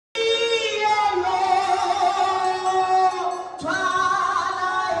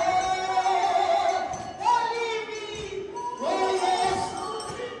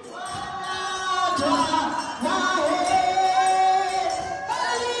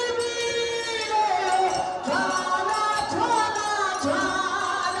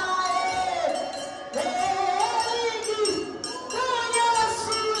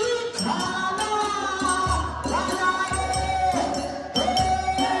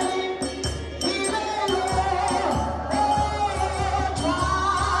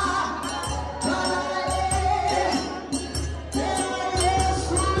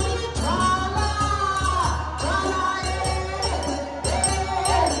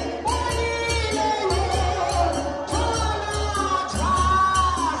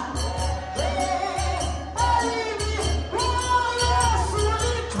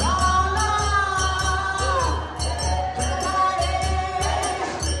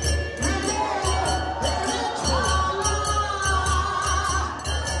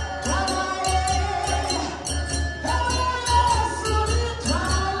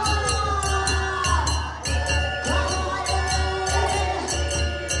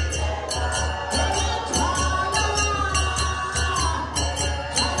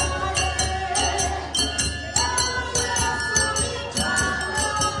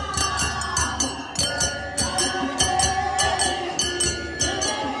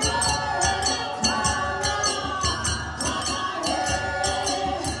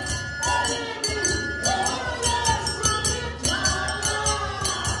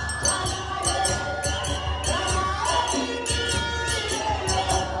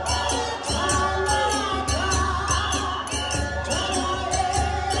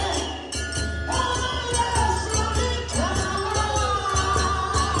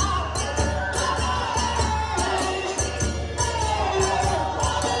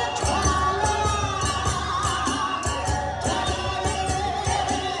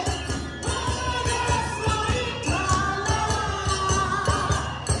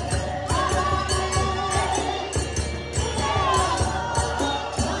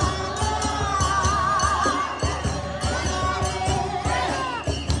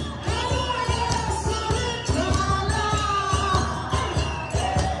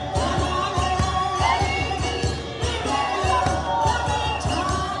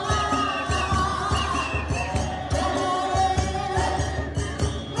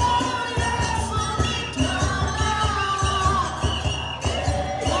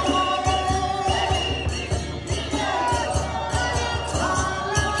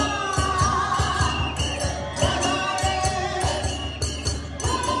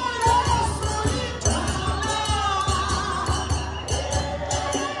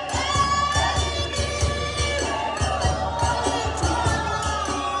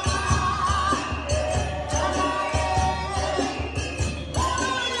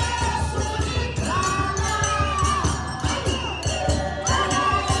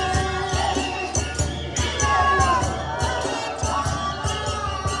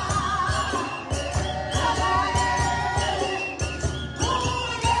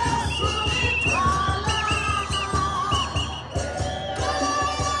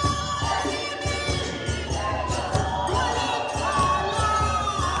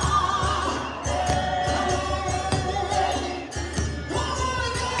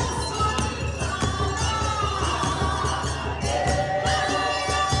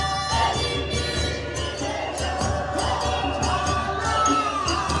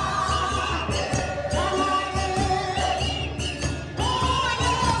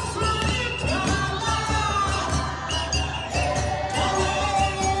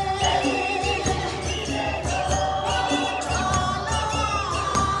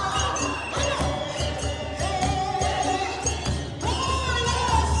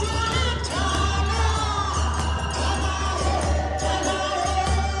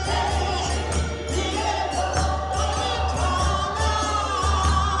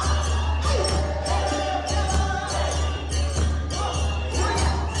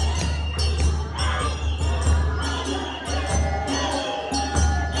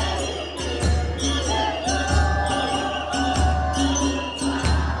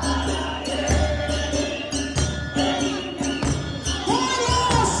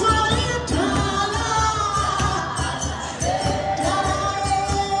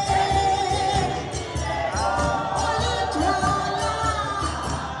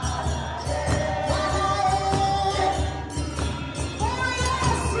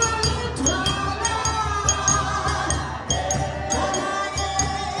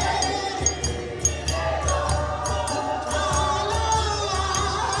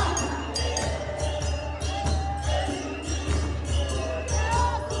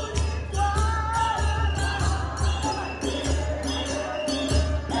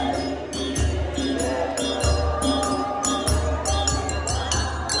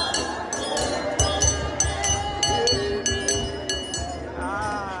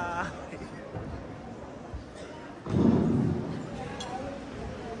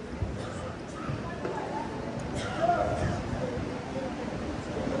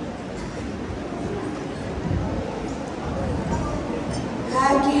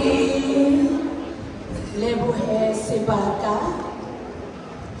lebaka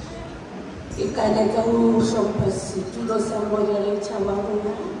ke kana ka ho hlompha setulo sa moderator wa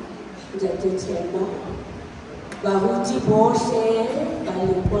rona Ntate Thema baruti bohle ba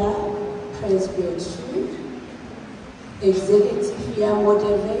lekwa Presbytery executive ya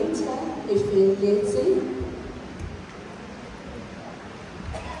moderator e felletse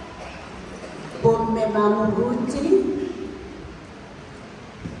bomme ba moruti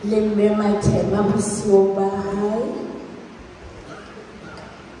le mme Mathema bosiung ba hae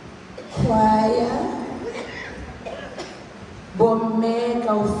choir bomme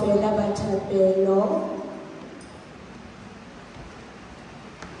kaofela ba thapelo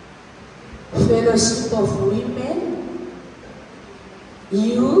fellowship of women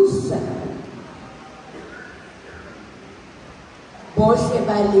youth bohle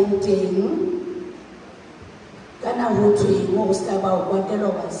ba leng teng kana ho thwe mo ska ba o kwatela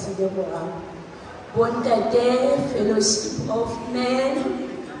ba sile borao bontate fellowship of men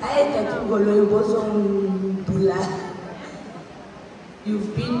ai ka ngolo bozong bula.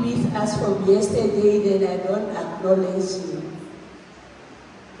 You've been with us from yesterday, then I don't acknowledge you.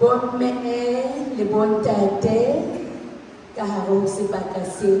 Bon mene le bon tate ka haro sebaka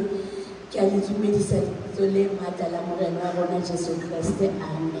se ke a le dumedisa le matla la morena wa rona Jesu Kriste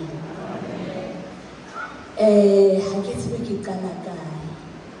amen. Ha ke tsebe ke qala kae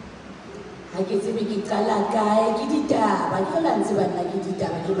ha ke tsebe ke qala kae ke ditaba ke la ntse bana ke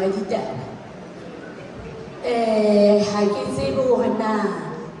ditaba ke ba ditaba ha ke tsebe hore na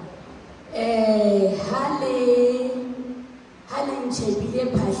ha le nchebile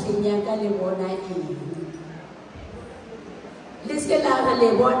phahleng ya ka le bona eng le se la re le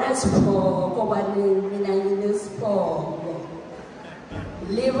bona sepoko ba le mina le sepoko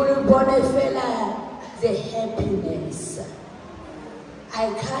le bona fela the happiness. I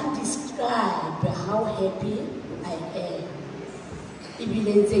can't describe how happy I am.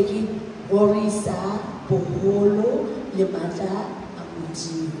 Ibile ntse ke borisa boholo le matla a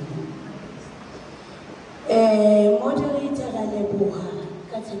Modimo. Moderator ga leboha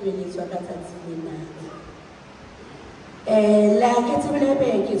ka tshebeletso ka tsatsi lena. La ke tsebile be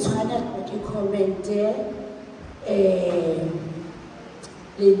ke tshwana ke comment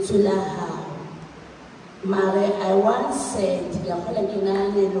le tsula ha mare I once said ya gola ke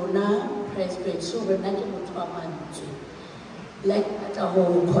na le lona Presbytery na ke motho wa mantswe like ata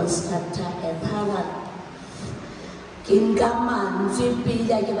ho constructor a power ke nka mantswe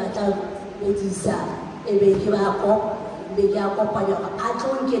pele ke batla edisa ebe ke ba ko be ke a kopanya a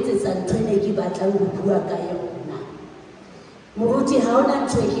tlo nketsetsa ntho ne ke batla ho bua ka yona moruti ha ona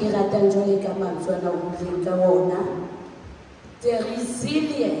ntho ke ratang jwale ka mantswe na ho bua ka ona the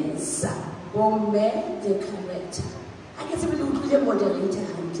resilience bomme the character I can say the moderator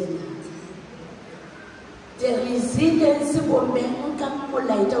hantle the resilience bomme nka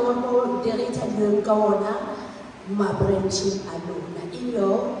molaita wa moderator le nka ona ma branching alone in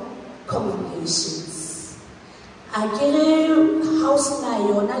your communications akere house na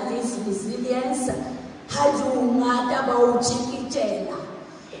yona this resilience ha ngata ba o tshikitela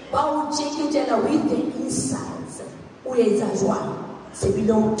with the insights o etsa jwang se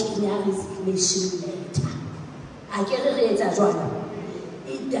bilong kenya resignation letter akere re etsa jwang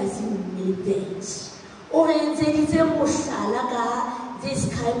it doesn't mean that o re ntse mohlala ka this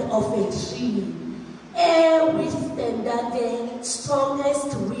kind of a tree withstand the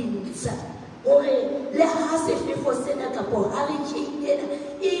strongest winds ore le ha se fefo sena kapo hurricane ena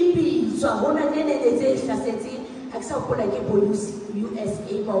e bitswa hona nene le tse hlasetse ha ke sa hopola ke bo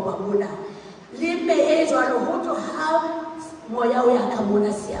USA ba ba mona le me e jwalo ho tlo ha moya o ya ka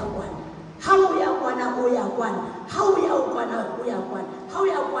mona se ya kwana ha o ya kwana o ya kwana ha o ya kwana o ya kwana ha o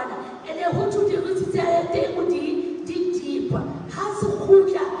ya kwana ele ho tlo di rutsi ya teng di deep ha se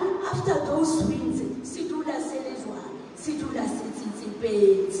khutla after those winds sidula selezwa sidula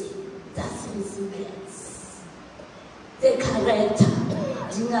setsitsipetse that's resilience the character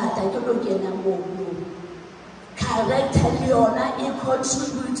dingata ke lo kena mo character le yona e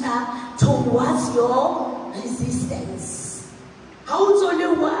contributor towards your resistance. How to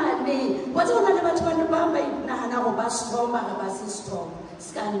live one? What's all about Bamba? Nahana or Bastrong, Strong,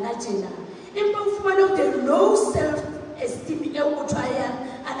 Scanagina. In both one of the low self-esteem, trial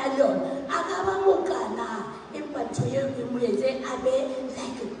and alone. Agaba Mokana, in Patoya, Abe,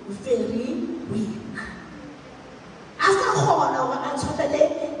 like very weak. After Horror, and Sotale,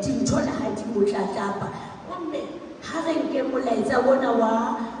 Dintola had to put that up. One day, having Gemulaza, 1 hour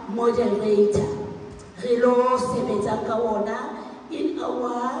moderator. Relo Sebeta Kawana. In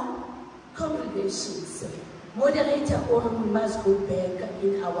our congregations, moderator or we must go back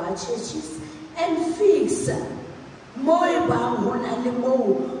in our churches and fix Moo e bang ho na le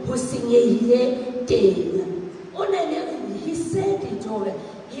moo ho senyehile teng. He said it over.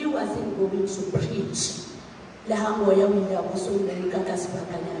 He wasn't going to preach. Le ha moya o ile go so le ka ka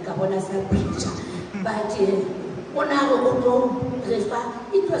sebakanyana ka bona sa preacher. But it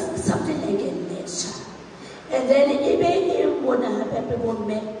was something like a lecture. And then even mona hape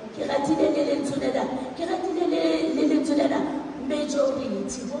bomme ke ratile le lentsonela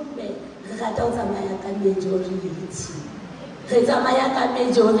majority bomme re rata o tsamaya ka majority re tsamaya ka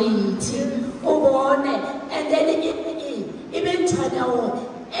majority o bone. And then even twana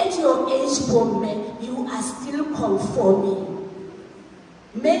at your age bomme you are still conforming.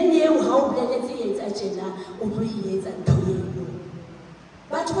 Many how blessed is a jena is a toyo.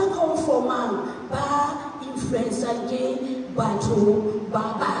 But what conforming ba influence again battle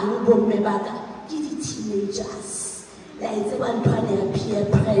baba bomme baga give the teenagers. Like the one trying peer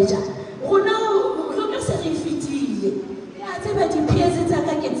pressure. Oh no, look at the refitile. Yeah, the peers is a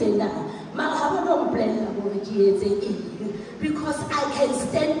getting because I can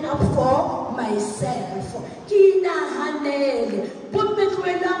stand up for myself. Kina hanele,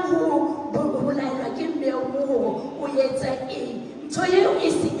 bombetwela ho bolaila ke mmeo mo o yetsa eng. Ntho eo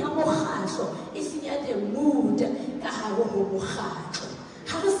e senya mogahlo, e senya the mood ka hare ho mogahlo.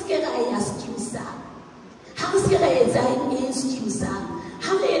 Ha re se ke ra ya skimsa. Ha re se ke ra etsa eng skimsa.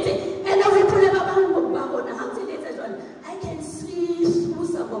 Ha re etse ena ho pole ba bang ba bona ha ntse le etsa jwalo. I can see through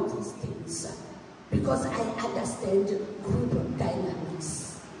some of these things because I understand group dynamics.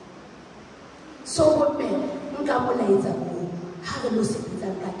 So what men nka molaetsa mo ha re lo sebetsa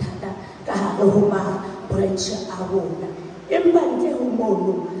ka thata ka hare ho ba branch a bona. I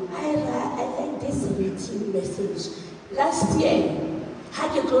like this written message. Last year, a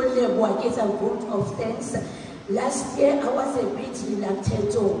vote of thanks. Last year, I was a bit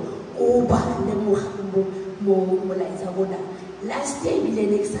reluctant to last year,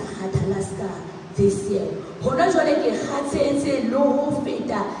 this year.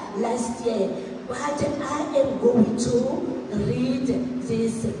 Last year, but I am going to read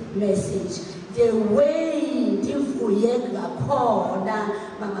this message. The way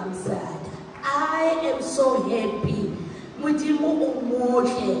I am so happy. Mudimu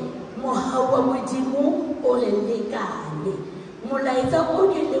umoke, mohawa mudimu olelekane. Molaita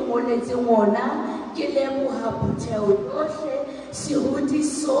okele moletse ngona ke leboha Butheo yohle sihudi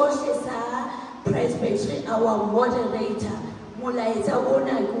sohle sa Presbytery, our moderator. Molaita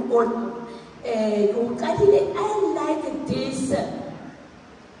ona I like this.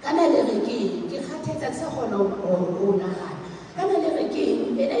 Kana le reke ke khathetsa tsa gona o nagana kana le reke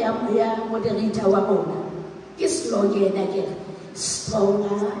ena ya moderator wa bona ke slogan ke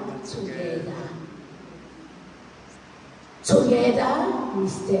stronger together. Together we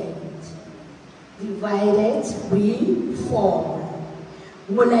stand, divided we fall.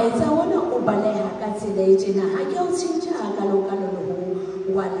 Molaetsa wona o baleha ka tsela e tjena ha ke o tsintsa ka lo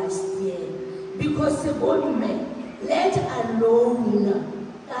wa last year because bomme let alone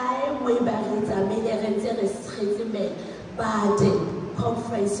but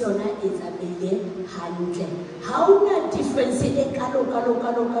conference yona is a million handle. How na difference e kalo e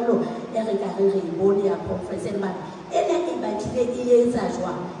re ka re bone ya conference but ena e batlile e etsa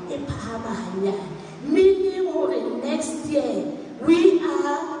jwa e phama hanyane, meaning hore next year we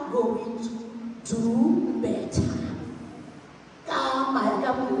are going to do better.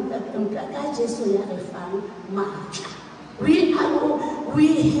 Ka Jesu ya re fang matla. We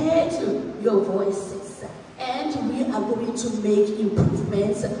heard your voices and we are going to make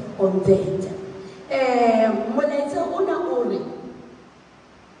improvements on that.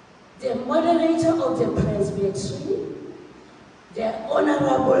 The moderator of the Presbytery, the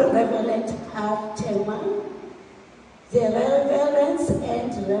Honorable Reverend Artema, the Reverends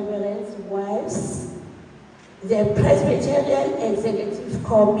and Reverends wives, the Presbyterian Executive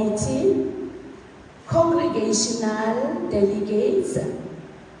Committee, congregational delegates,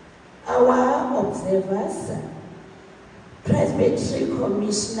 our observers, Presbytery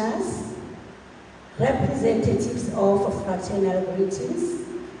commissioners, representatives of fraternal greetings,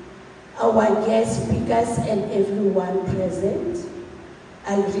 our guest speakers and everyone present.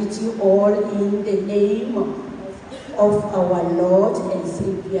 I greet you all in the name of our Lord and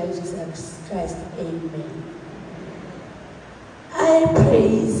Savior Jesus Christ. Amen. I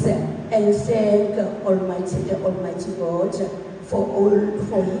praise and thank the Almighty God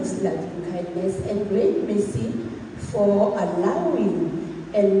for His loving kindness and great mercy for allowing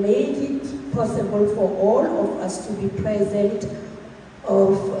and made it possible for all of us to be present,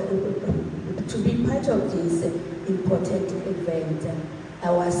 to be part of this important event.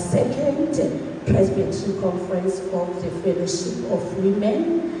 our second Presbytery Conference of the Fellowship of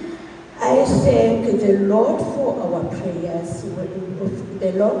Women. I thank the Lord for our prayers, were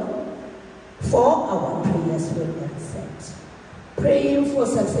answered. Praying for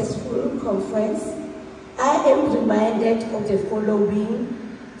successful conference, I am reminded of the following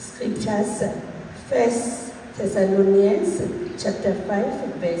scriptures. 1 Thessalonians chapter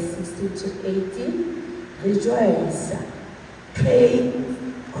 5, verse 16 to 18. Rejoice, pray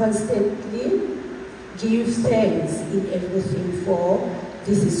constantly, give thanks in everything, for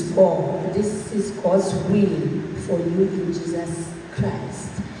this is God's will for you in Jesus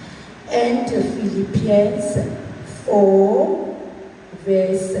Christ. And Philippians 4,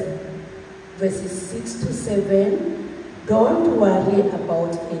 verses 6 to 7. Don't worry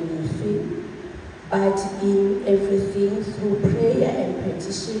about anything, but in everything through prayer and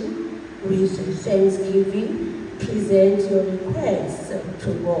petition with thanksgiving, present your requests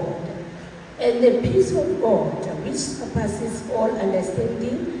to God. And the peace of God, which surpasses all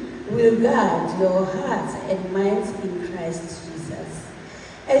understanding, will guard your hearts and minds in Christ Jesus.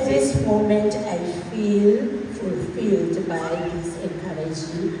 At this moment, I feel fulfilled by these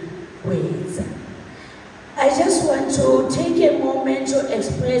encouraging words. I just want to take a moment to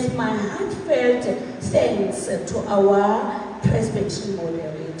express my heartfelt thanks to our Presbytery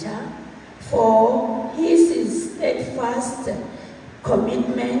moderator for his steadfast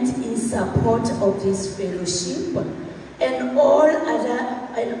commitment in support of this fellowship, and all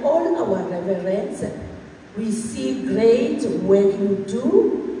our reverends. We see great work you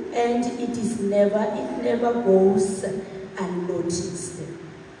do, and it never goes unnoticed.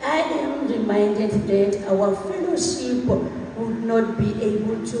 I am reminded that our fellowship would not be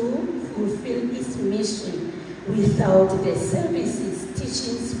able to fulfill its mission without the services,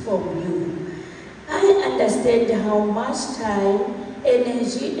 teachings from you. I understand how much time,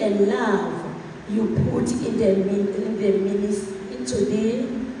 energy, and love you put into the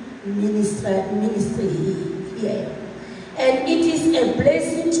ministry here. And it is a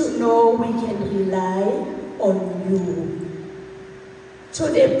blessing to know we can rely on you. To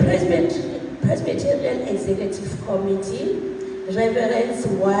the Presbyterian Executive Committee, Reverends,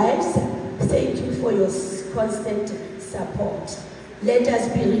 wives, thank you for your constant support. Let us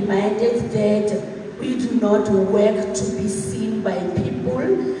be reminded that we do not work to be seen by people.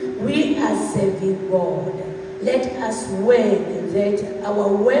 We are serving God. Let us work that our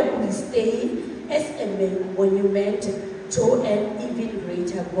work will stay as a monument to an even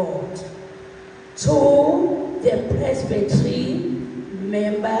greater God. To the Presbytery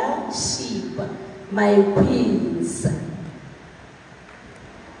membership, my queens,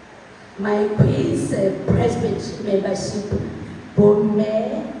 Presbytery membership, Bomme,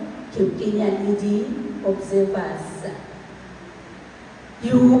 Kipkinyanidi observers.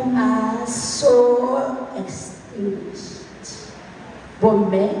 You are so extinguished.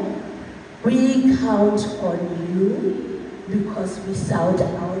 Bomme, we count on you, because without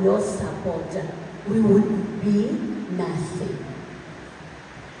your support, we would be nothing.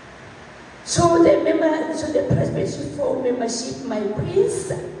 So the Presbytery FoW membership, my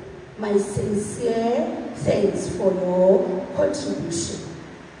queens, my sincere thanks for your contribution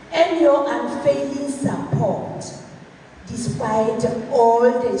and your unfailing support, despite all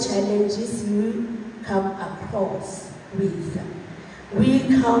the challenges you come across with. We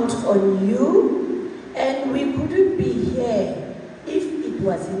count on you, and we couldn't be here if it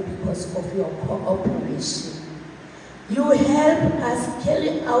wasn't because of your cooperation. You help us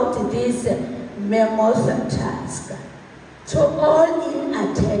carry out this mammoth task. To all in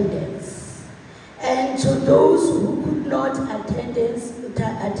attendance, and to those who could not attend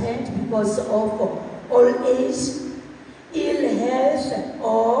because of old age, ill health,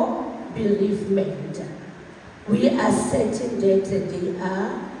 or bereavement, we are certain that they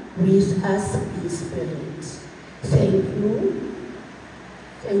are with us in spirit. Thank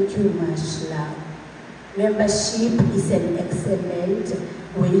you much, love. Membership is an excellent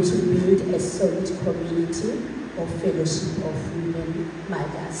way to build a solid community of fellowship of women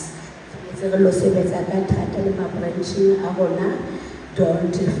mothers.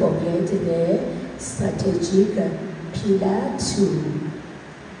 Don't forget the strategic pillar to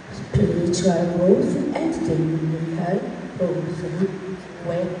spiritual growth and the biblical growth.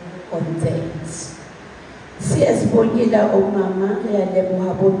 Work on that. Siyazibongela omama,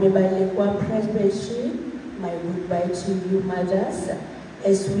 ngiyaleboha bomebale kwa Presbytery. My goodbye to you, mothers,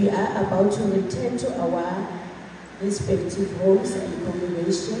 as we are about to return to our respective homes and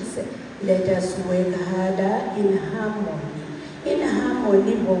congregations. Let us work harder in harmony,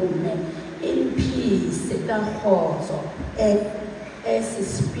 in peace, and as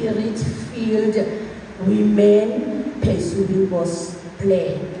spirit-filled women pursuing God's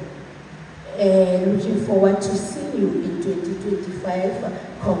plan. Looking forward to seeing you in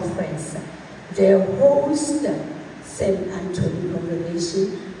 2025 conference. The host, St. Anthony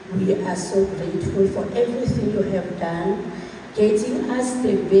Congregation, we are so grateful for everything you have done, getting us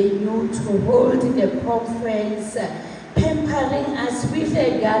the venue to hold the conference, pampering us with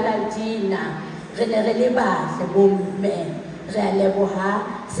a gala dinner. Re leboha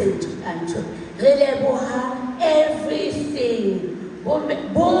St. Anthony. Re leboha everything.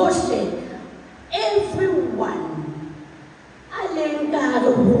 Everyone.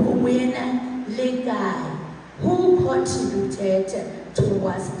 Who contributed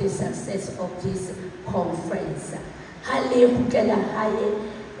towards the success of this conference.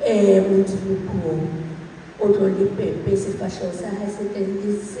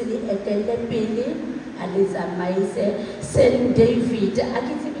 Saint David,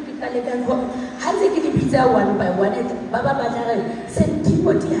 one by one, Saint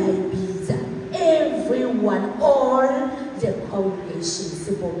Timothy, everyone, all the congregations.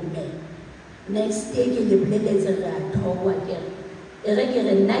 Next day, the blessed again.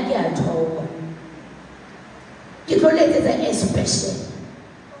 Especially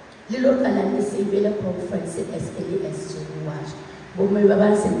Little Kalani Conference SLS January. Women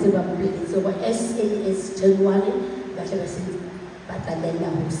Baba September so SLS January, but Batalena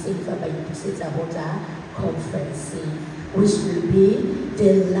who save by Pusita conference, which will be the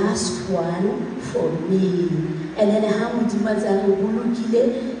last one for me. And then Hamuti Mazari Bulukile,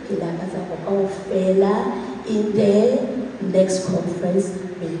 Kilakaza Fela in the next conference,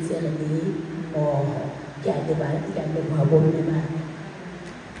 Mediterranean more.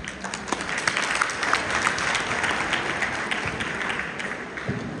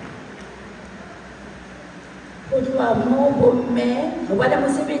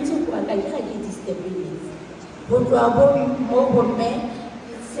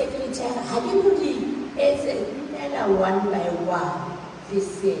 One by one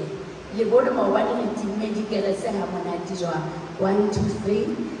this year. The bottom of one medical 1, 2, 3.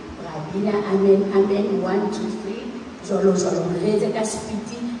 Rabina, amen, amen, 1, 2, 3. Zolo, zolo. Reza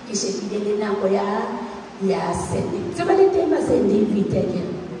spiti, kisepide na koya, ya sendi. Somebody tell us sendi vitagen.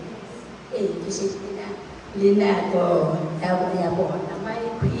 Kisepide lina go, ya bona. My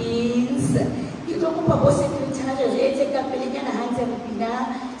queens. You don't go for secretary. Reza kapelina na hanza pina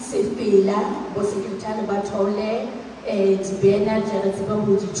sefela. Bo secretary batole. Tibena jaratiba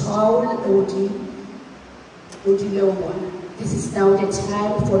wuji chawl wuji lewa. This is now the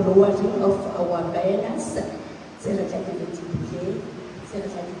time for lowering of our banners.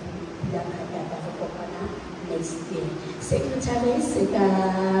 Next year. Secretary Sega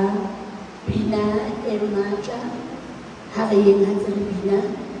Bina Emmaja Harry Hansen Bina,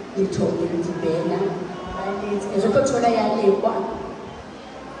 Little Tibena. Recotola Yalewa.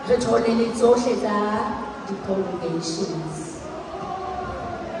 Retolin Zosheta, the congregations.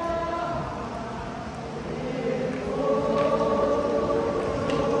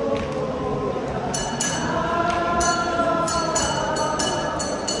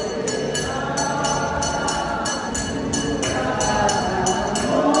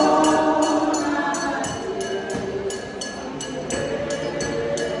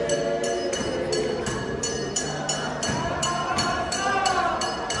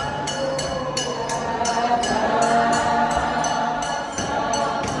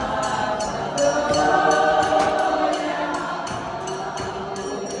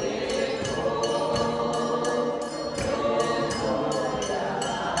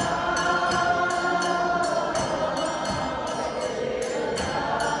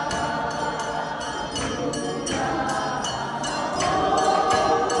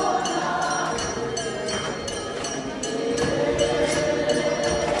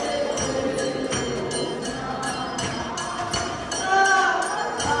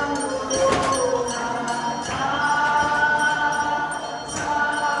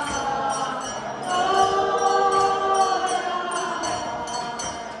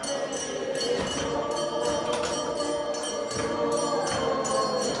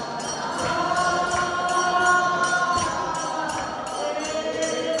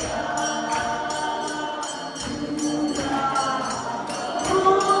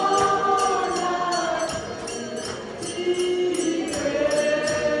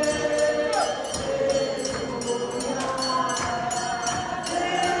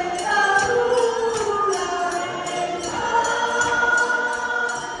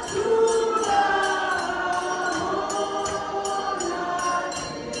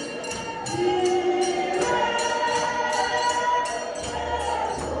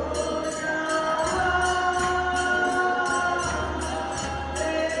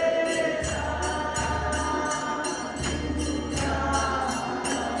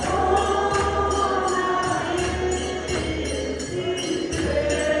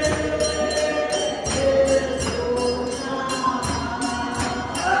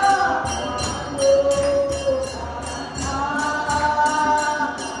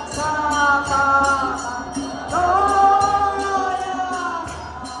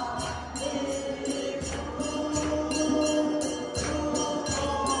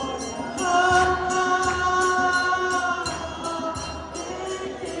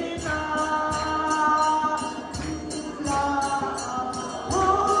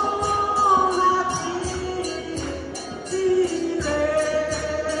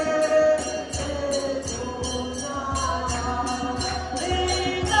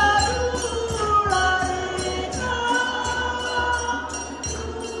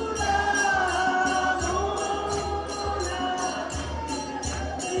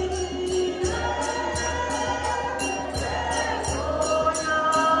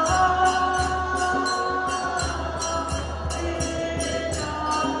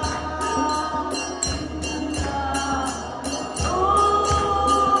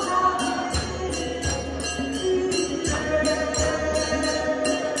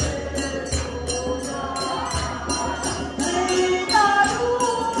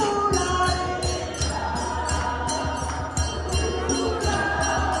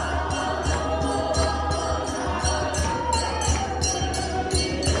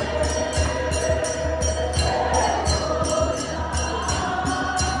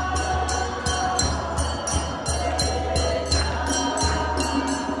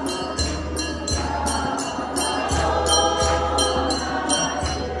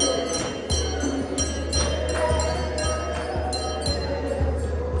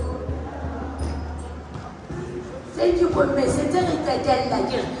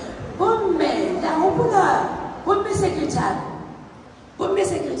 ke bomme la hopola bomme secretary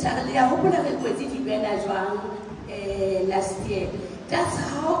le ya hopola re kwetse dibela jwang last year. That's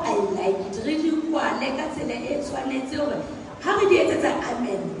how I like it. Really kwale ka tsela e tshwanetse hore ha re di etsetsa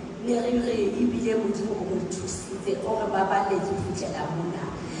amen le re ibile modimo o re thusitse o re babaletse ho fitlela mona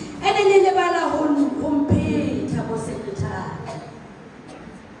ene le bala ho mphetha bo secretary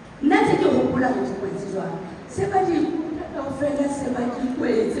nna ke hopola re di kwetse jwang se ba di ofela se ba di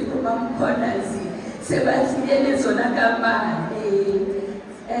kwetse go ba mkhonazi se ba le tsona ka mane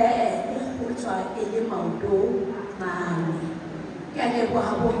go tswa ele maoto mane ke le go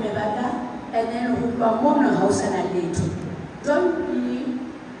ha bo me bana ene ho ba mona ha o sana letho don't be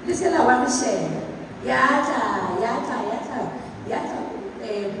listen la wa share yata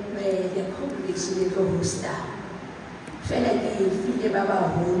the congregation go hosta fela ke file ba ba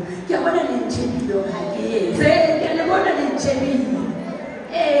ho ke bona le ntshebilo ha ke ke le bona le ntshebilo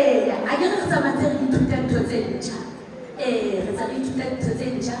a ke re tsama tse di thuta ntho tse ntjha re tsa di thuta ntho tse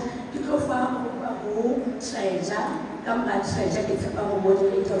ntjha ke tlo fa go treasure ka mba treasure ke tsapa go mo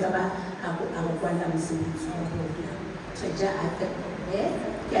di tlo ba a go kwala mosebetsi wa bona treasure a te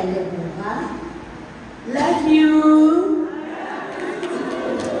ke a le bona love you.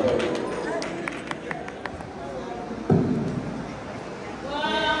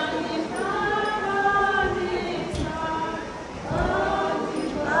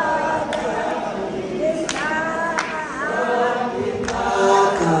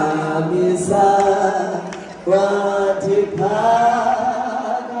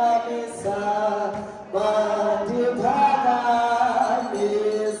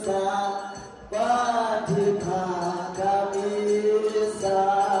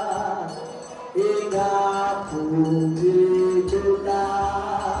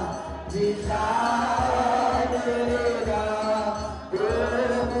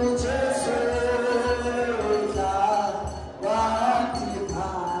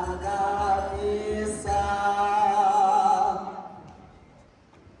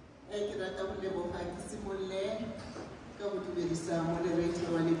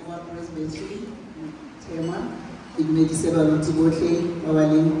 Presbytery, Tema, Igmedise Baluti Botle,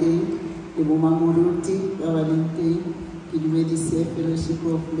 Bavalente, Ibumamuruti, Bavalente, Igmedise Fellowship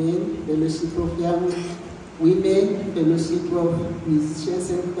of Men, Fellowship of Young Women, Fellowship of Musicians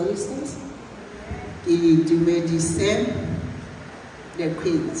and Choristers, Igmedise the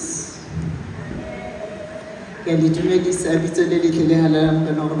Queens. Igmedise Abitone Little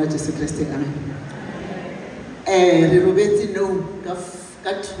Canora Jesu Christi. Robeti no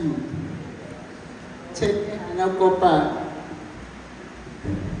katu na kopa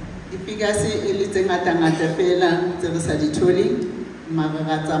dipigase e le ngata fela tse re sa di thole mara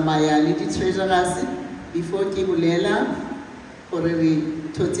ga tsamaya le di treasurers before ke bulela gore re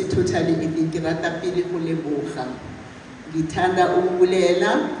thotse totally e ke rata pele go leboga ngithanda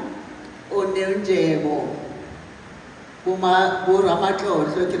ukubulela onenjebo bo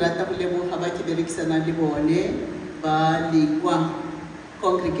ramatlotlo ke rata go leboga ba ke berekisana le bone ba lekwa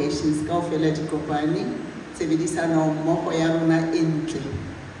congregations kaofela dikopane tshebedisano mmogo ya rona e ntle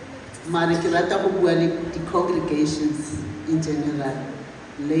mare ke rata go bua le di-congregations in general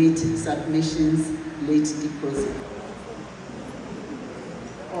late submissions late deposit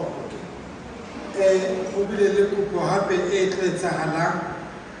o bile le kopo hape e tlo etsagalang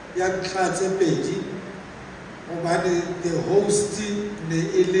ya ntlha tse pedi gobane the host ne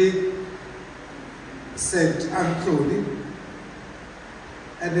e le St. Anthony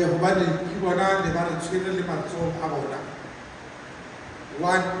and gobane ke bona ne ba re tshwere le matsogo a bona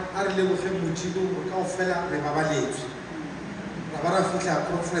one a re leboge modimo go kaofela re babaletswe ra ba ra fitlha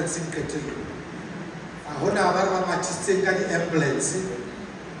conference qetelong a gona ba re ba mathisitseng ka di-ambulance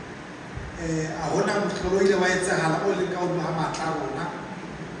a gona motlholo ile wa etsagala o le ka o ga maatla a rona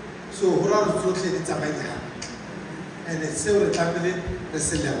so go ra re tsotlhe di tsamaye hantle and seo re tlamehile re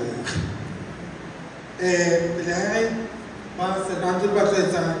se leboge pele ga ba senantse ba tlo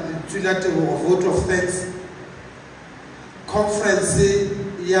etsa lentswe la tebogo vote of thanks conference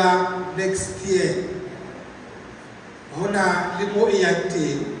ya next year gona le mo e yang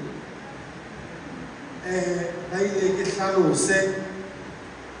teng ba ile ke hlalose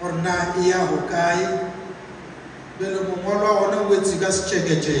gore na e ya hokae bele mongolo wa gona o etse ka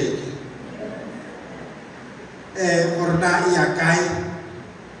setšheketšheke gore na e ya kae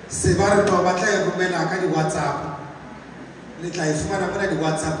se ba re no ba tla e romela ka di-WhatsApp le tla e fumana mona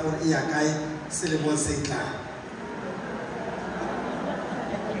di-WhatsApp gore e ya kae selemong se tlang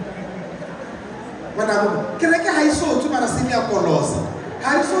bona ke re ke ha e so tswe mara se ya kolosa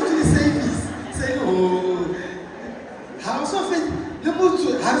ha e so tswe le service se le ho ha o so fe le mo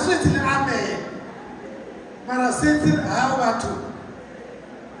ha re so etse le amen mara setse ha batho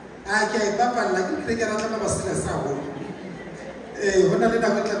a ke a ipapalla ke ke ratla ba sela sa ho hona le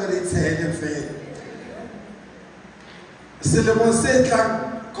nako tla re tshele fela selemo se tlang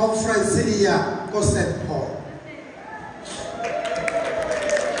conference ya ko St Paul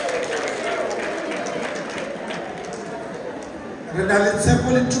re na le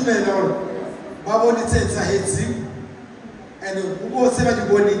tshepo le tumelo hore ba bone tse etsahetseng and ho botse ba di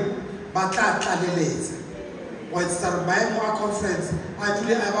bone ba tla tlaleletsa wa etsa maemo a conference a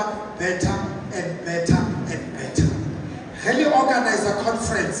dule a ba better and better and better ge le organize a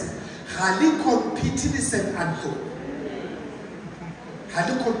conference ga le compete le St Anthony ga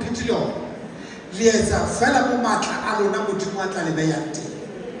le compete le ona le etsa fela mo matla a lona modimo a tla le beya teng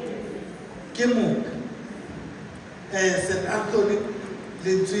ke mo St Anthony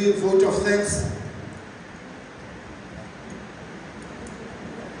le vote of thanks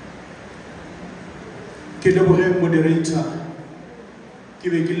ke leboge moderator ke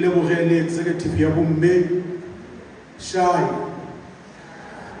be ke leboge le executive ya bomme shy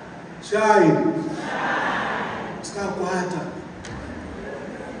ska kwata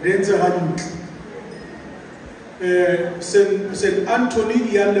re ntse gantle St Anthony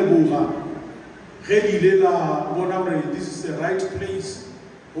ya leboga ge le ile la bona gore this is the right place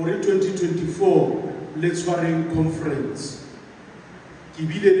for 2024 let's tshwareng conference ke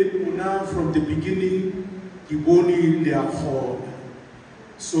bile le bona from the beginning ke bone le a kgona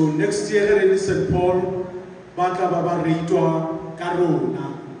so next year re le St Paul ba tla ba reitwa ka rona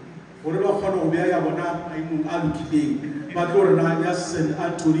gore ba kgona go bea ya bona maemong a lokileng ba tlo rena ya St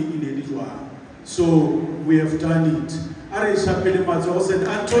Anthony e ne le jwang so we have done it a re shapele matsogo St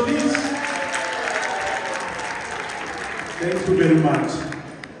Anthony's. Thank you very much.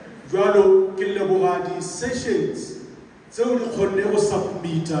 Jwalo ke leboga di sessions tseo di kgonne go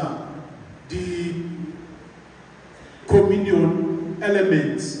submita di communion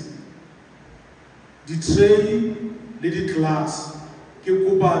elements di tray le di class ke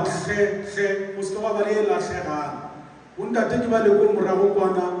kopa hle o se ka ba le la hlegang o ntate ke ba le go morago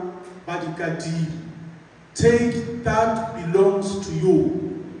kwana ba di katile take that belongs to you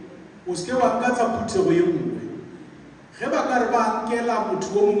o se ke wa nkatsa phuthego ye nngwe ge ba ka re ba nkela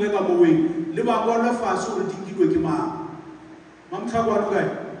motho o mongwe ka moweng le ba bona fase gore di nkilwe ke mang mamtlhakwane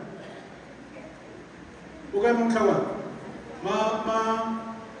o kae mamtlhakwane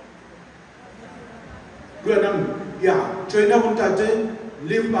le wena ya joina bontate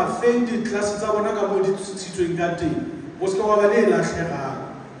le ba feng ditlase tsa bona ka mo di tshitsweng ka teng go se ka wa ba le latlhegang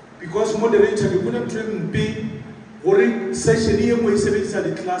because moderator ke bone ntho e mpe gore session e nngwe e sebedisa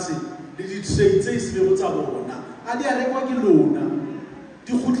ditlase le di-tray tse e sebego tsa bona a di a rekwa ke lona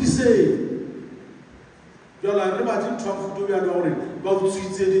di khutliseng jwala re ba ntho a futo ya gore ba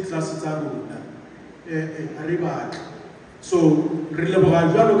utswitse ditlase tsa rona a re batla so re leboga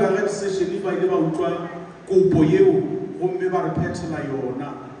jwalo ka ga session ba ile ba utlwa kopo yeo gomme ba re phethela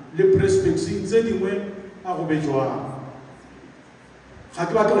yona le Presbytery tse dingwe a go bejwang ga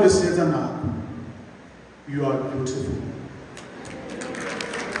ke batla go le seetsa nako you are beautiful.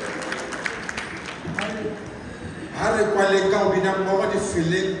 Hare kwale ka o bina mmogo di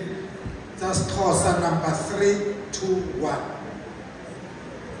fileng tsa Xhosa number 321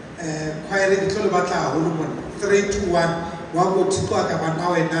 khwaere di tlo le batla haholo mona 321 wa go thikwa ka bana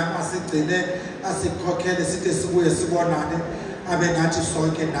wena a se gcine a se khokhele site sibuye sibonane abe ngathi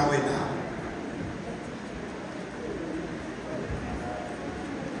sonke nawe na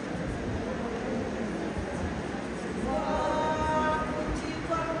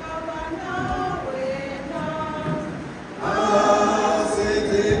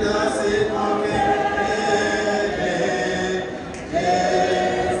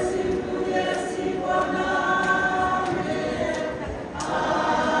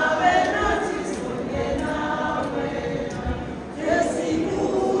Yes,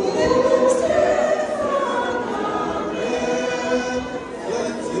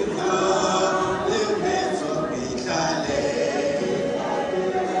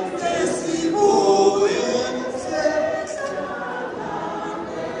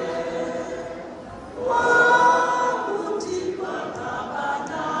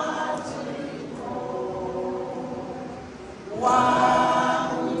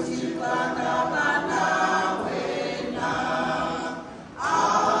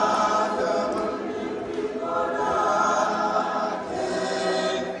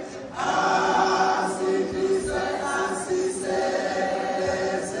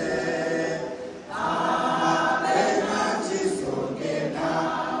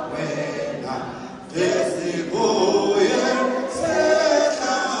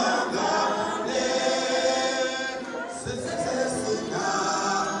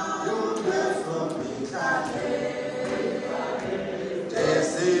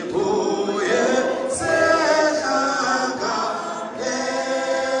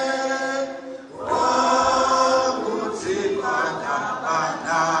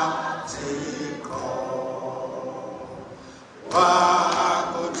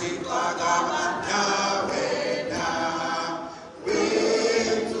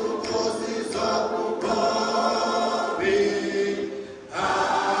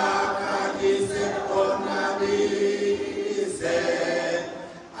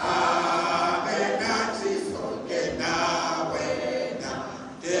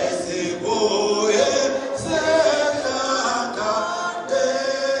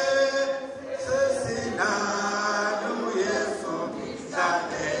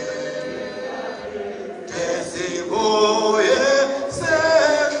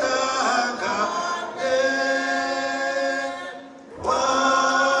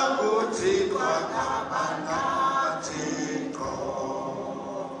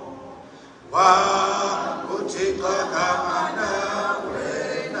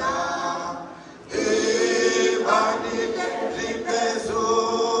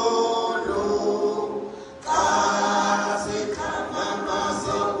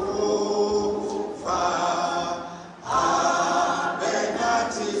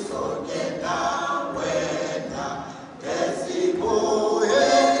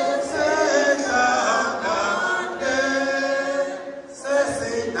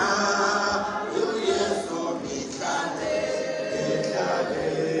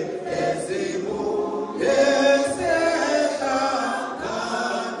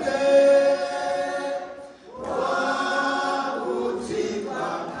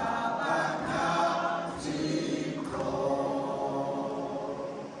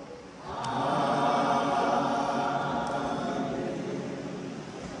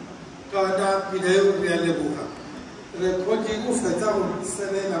 kana pinayo re a leboga re koke o fetsa go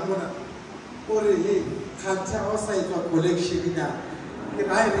senela mona gore he kgatha o sa etswa collection na ke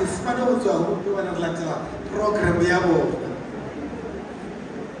ra re fumana go tswa go bana re latela program ya bona